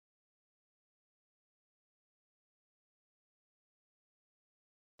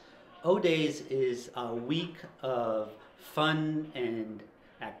O-Days is a week of fun and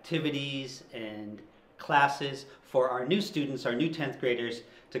activities and classes for our new students, our new 10th graders,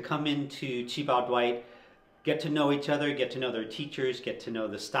 to come into Qibao Dwight, get to know each other, get to know their teachers, get to know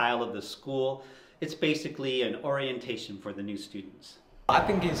the style of the school. It's basically an orientation for the new students. I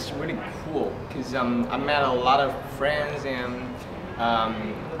think it's really cool because I met a lot of friends and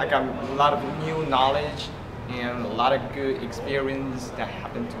I got a lot of new knowledge and a lot of good experience that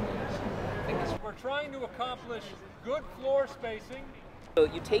happened to me. So I think we're trying to accomplish good floor spacing. So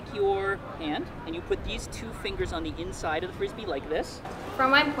you take your hand and you put these two fingers on the inside of the frisbee like this.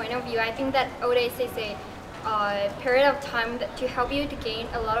 From my point of view, I think that O-Days is a period of time to help you to gain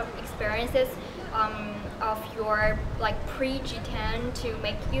a lot of experiences of your pre-G10 to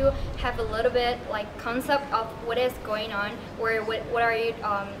make you have a little bit concept of what is going on or what are you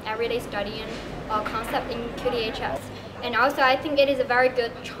everyday studying concept in QDHS. And also I think it is a very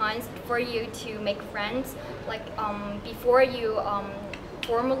good chance for you to make friends before you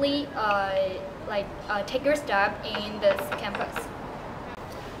formally take your step in this campus.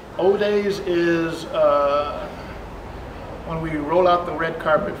 O-Days is when we roll out the red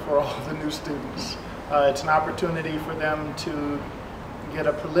carpet for all the new students. It's an opportunity for them to get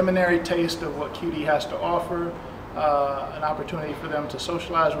a preliminary taste of what QD has to offer, an opportunity for them to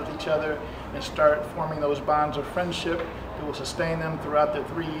socialize with each other and start forming those bonds of friendship that will sustain them throughout their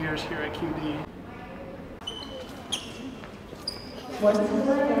 3 years here at QD. Once you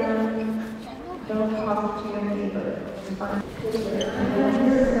lie down, don't talk to your neighbor. Put your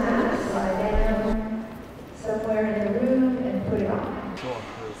mask, lie down somewhere in the room and put it on.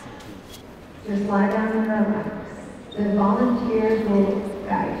 Just lie down and relax. The volunteers will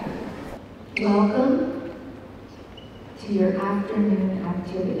guide you. Welcome to your afternoon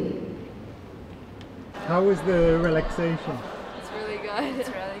activity. How was the relaxation? It's really good. It's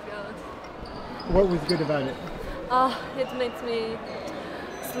really good. What was good about it? It makes me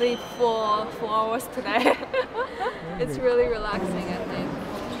sleep for 4 hours today. It's really relaxing, I think,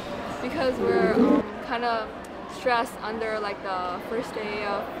 because we're kind of stressed under the first day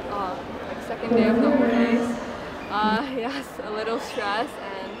of second day of the O-Days. Yes, a little stress,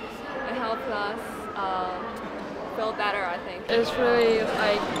 and it helps us feel better, I think. It's really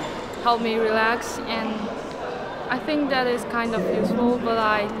helped me relax, and I think that is kind of useful, but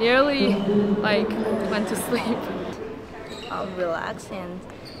I nearly went to sleep. Relaxing,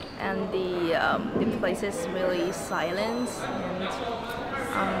 and the place is really silent, and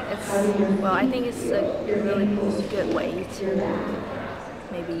I think it's a really good way to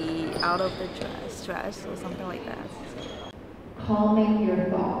maybe out of the stress or something like that. Calming your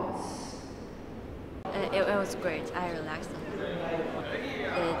thoughts. It was great. I relaxed.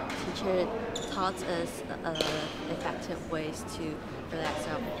 The teacher taught us effective ways to relax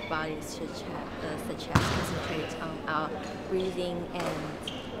our bodies, such as concentrate on our breathing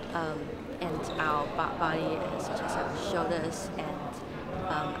and our body, such as our shoulders, and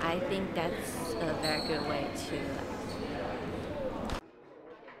I think that's a very good way to relax.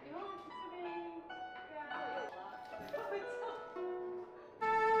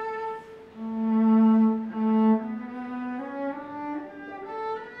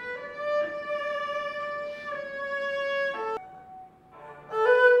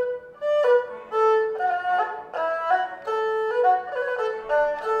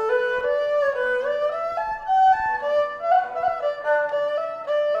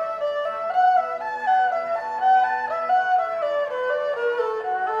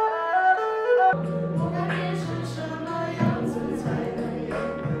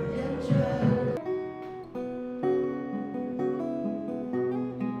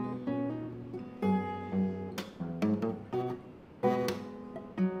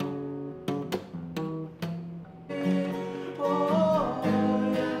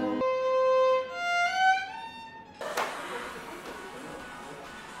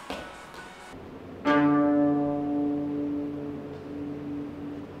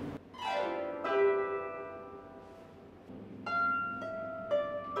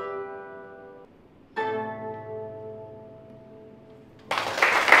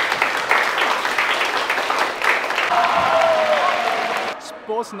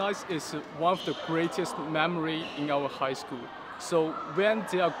 Sports nights is one of the greatest memory in our high school. So when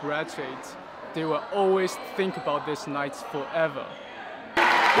they are graduates, they will always think about these nights forever.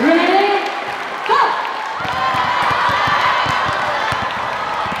 Ready? Go!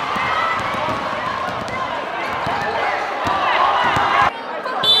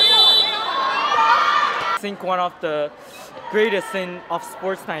 I think one of the greatest thing of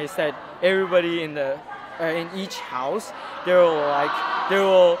sports night is that everybody in each house they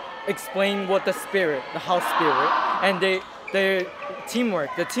will explain what the house spirit, and the teamwork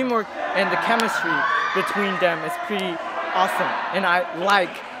and the chemistry between them is pretty awesome. And I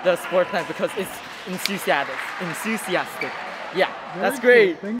like the sports night because it's enthusiastic. Yeah, that's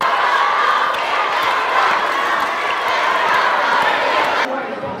great.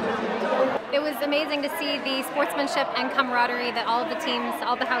 It was amazing to see the sportsmanship and camaraderie that all of the teams,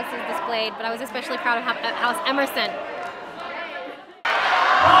 all the houses displayed, but I was especially proud of House Emerson.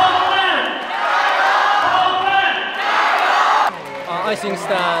 I think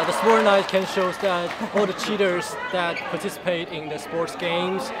that the sport night can show that all the cheaters that participate in the sports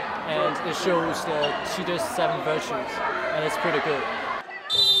games, and it shows the cheaters' 7 virtues, and it's pretty good.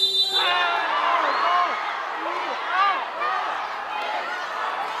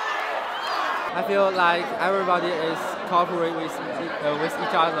 I feel like everybody is cooperating with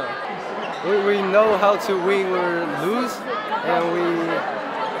each other. We know how to win or lose, and we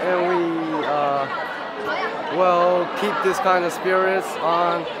will keep this kind of spirits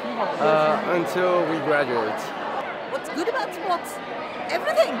on until we graduate. What's good about sports?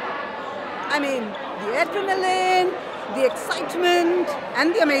 Everything. I mean, the adrenaline, the excitement,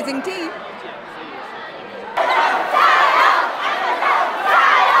 and the amazing team.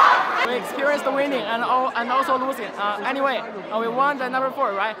 We experienced the winning and also losing. Anyway, we won the number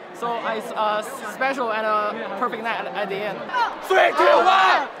 4, right? So it's a special and a perfect night at the end. 3, 2,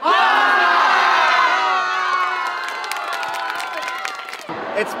 1!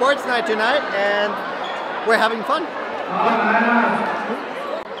 It's sports night tonight, and we're having fun.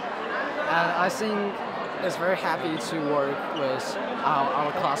 And I think it's very happy to work with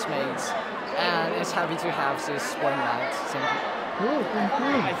our classmates, and it's happy to have this sport night. Thank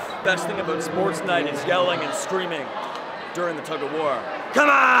you. Best thing about sports night is yelling and screaming during the tug of war. Come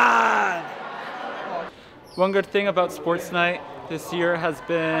on! One good thing about sports night this year has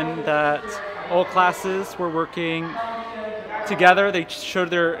been that all classes were working together. They showed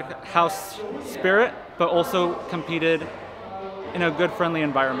their house spirit, but also competed in a good, friendly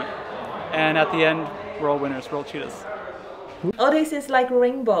environment. And at the end, we're all winners, we're all cheetahs. All this is like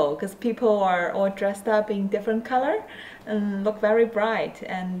rainbow because people are all dressed up in different color and look very bright,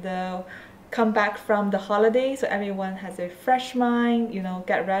 and come back from the holiday, so everyone has a fresh mind, you know,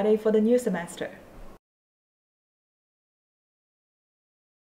 get ready for the new semester.